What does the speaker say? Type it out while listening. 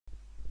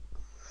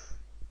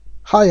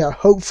Hiya,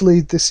 hopefully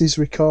this is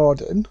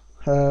recording.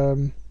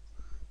 I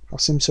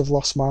seem to have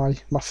lost my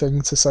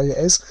thing to say it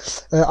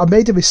is. I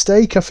made a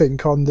mistake, I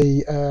think, on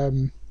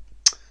the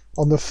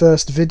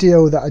first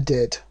video that I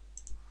did.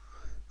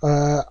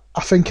 I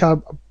think I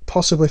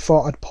possibly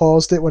thought I'd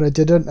paused it when I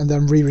didn't, and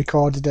then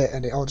re-recorded it,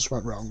 and it all just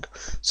went wrong.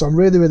 So I'm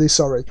really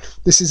sorry.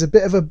 This is a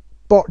bit of a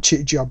botch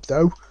it job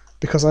though,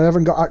 because I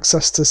haven't got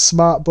access to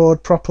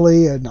Smartboard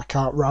properly, and I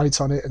can't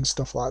write on it and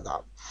stuff like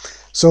that.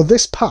 So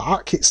this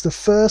pack, it's the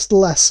first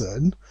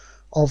lesson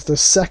of the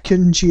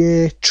second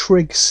year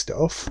trig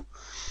stuff,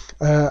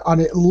 and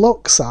it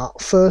looks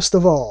at, first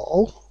of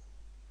all,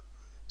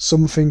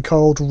 something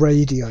called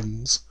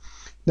radians.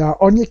 Now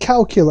on your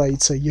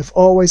calculator you've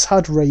always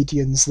had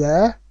radians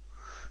there,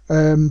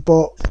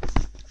 but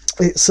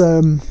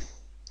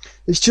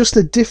it's just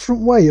a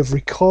different way of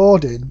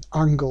recording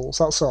angles,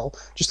 that's all.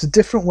 Just a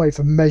different way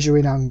for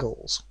measuring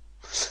angles.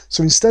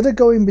 So instead of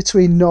going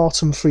between 0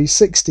 and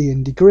 360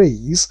 in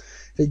degrees,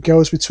 it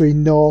goes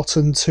between 0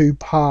 and 2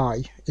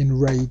 pi in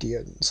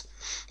radians.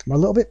 I'm a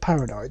little bit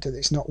paranoid that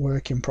it's not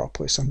working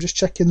properly, so I'm just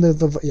checking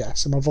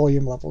so my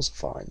volume levels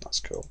are fine, that's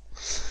cool.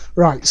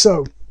 Right,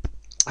 so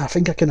I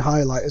think I can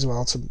highlight as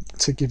well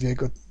to give you a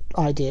good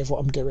idea of what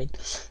I'm doing.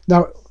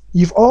 Now,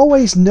 you've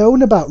always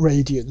known about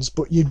radians,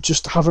 but you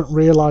just haven't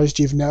realised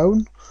you've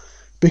known,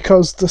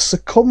 because the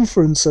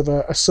circumference of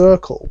a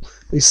circle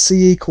is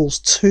c equals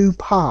 2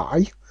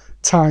 pi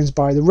times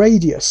by the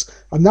radius,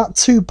 and that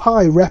 2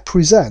 pi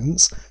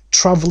represents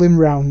travelling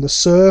round the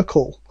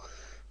circle.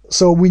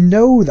 So we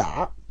know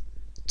that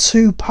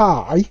 2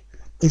 pi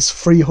is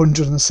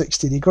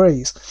 360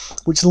 degrees,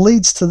 which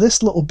leads to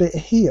this little bit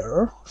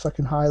here, if I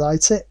can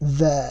highlight it,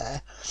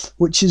 there,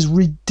 which is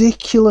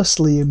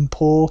ridiculously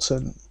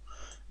important,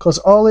 because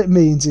all it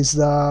means is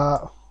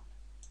that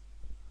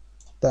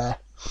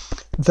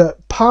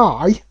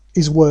pi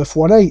is worth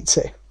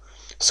 180.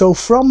 So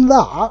from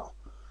that,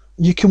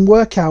 you can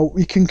work out,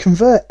 you can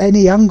convert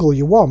any angle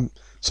you want.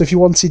 So if you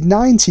wanted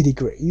 90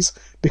 degrees,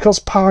 because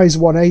pi is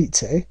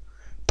 180,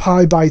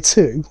 pi by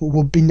 2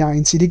 would be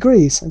 90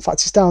 degrees. In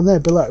fact, it's down there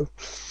below.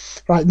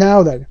 Right,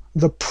 now then,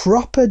 the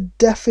proper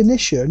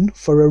definition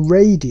for a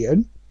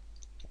radian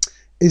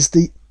is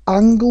the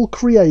angle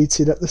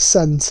created at the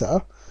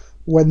centre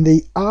when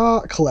the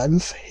arc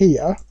length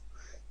here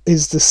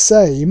is the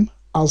same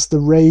as the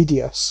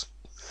radius.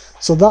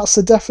 So that's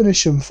the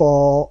definition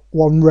for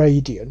 1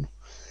 radian.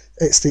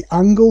 It's the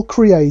angle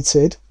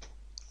created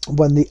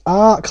when the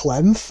arc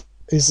length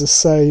is the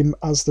same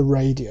as the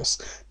radius.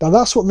 Now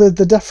that's what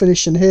the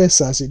definition here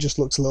says, it just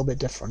looks a little bit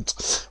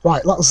different.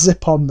 Right, let's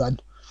zip on then.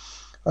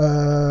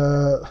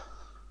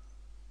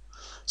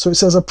 So it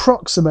says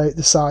approximate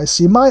the size.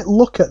 So you might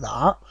look at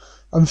that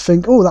and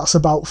think, oh, that's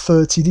about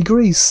 30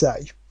 degrees,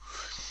 say.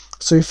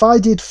 So if I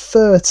did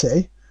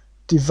 30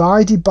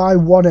 divided by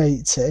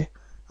 180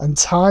 and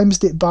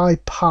times it by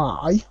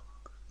pi,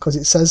 because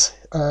it says,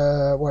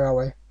 where are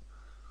we?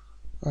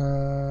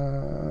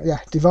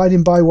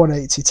 Dividing by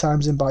 180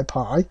 times in by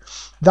pi,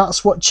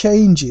 that's what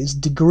changes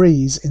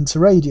degrees into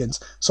radians.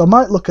 So I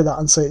might look at that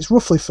and say it's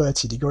roughly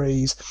 30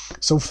 degrees.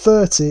 So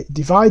 30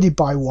 divided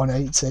by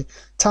 180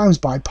 times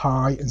by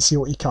pi, and see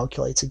what your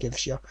calculator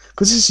gives you,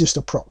 because this is just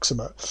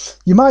approximate.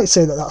 You might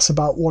say that that's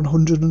about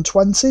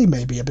 120,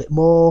 maybe a bit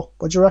more.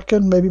 What do you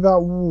reckon? Maybe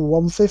about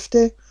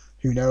 150?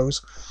 Who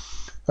knows?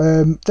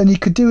 Then you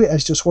could do it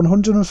as just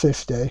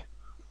 150,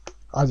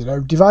 I don't know,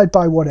 divide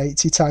by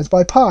 180 times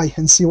by pi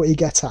and see what you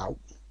get out.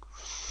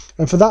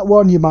 And for that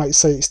one, you might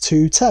say it's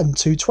 210,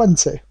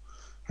 220,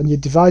 and you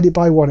divide it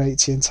by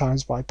 180 and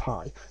times by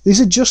pi. These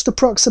are just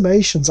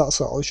approximations,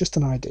 that's all, it's just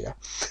an idea.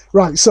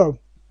 Right, so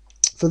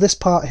for this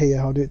part here,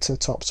 I'll do it to the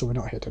top so we're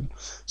not hidden.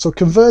 So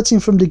converting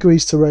from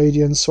degrees to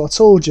radians, so I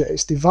told you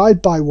it's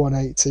divide by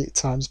 180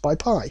 times by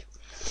pi.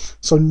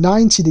 So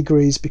 90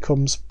 degrees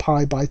becomes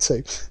pi by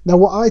 2. Now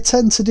what I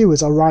tend to do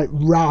is I write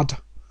rad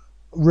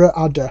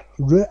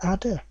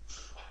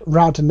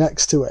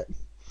next to it.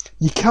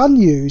 You can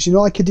use, you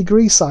know, like a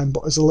degree sign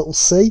but as a little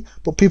c,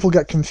 but people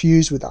get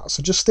confused with that,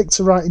 so just stick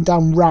to writing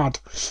down rad.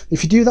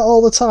 If you do that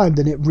all the time,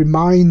 then it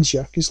reminds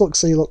you. Just look,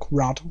 see, look,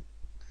 rad.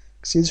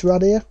 See this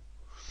rad here?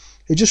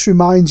 It just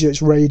reminds you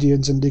it's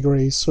radians and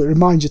degrees, so it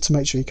reminds you to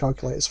make sure your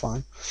calculator's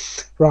fine.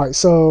 Right,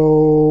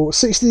 so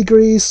 60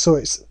 degrees, so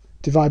it's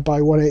divide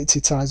by 180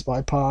 times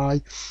by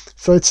pi.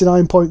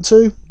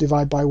 39.2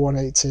 divide by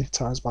 180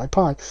 times by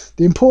pi.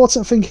 The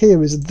important thing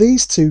here is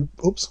these two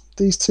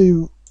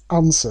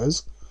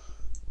answers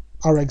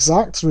are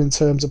exact in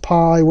terms of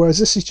pi, whereas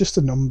this is just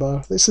a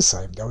number. It's the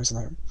same though, isn't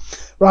it?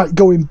 Right,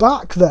 going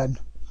back then,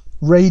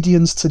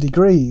 radians to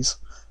degrees.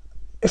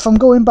 If I'm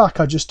going back,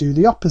 I just do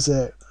the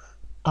opposite.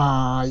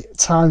 I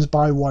times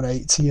by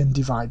 180 and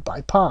divide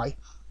by pi.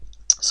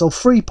 So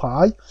 3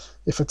 pi,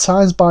 if I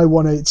times by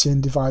 180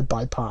 and divide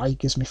by pi,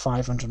 gives me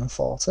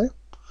 540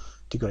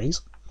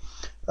 degrees.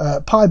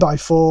 Pi by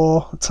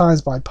 4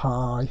 times by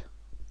pi.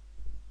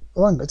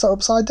 Oh, hang on, is that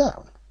upside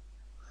down?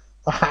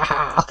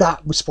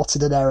 We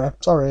spotted an error,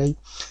 sorry.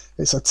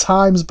 It's a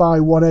times by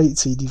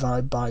 180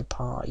 divided by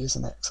pi,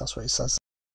 isn't it? 'Cause that's what it says.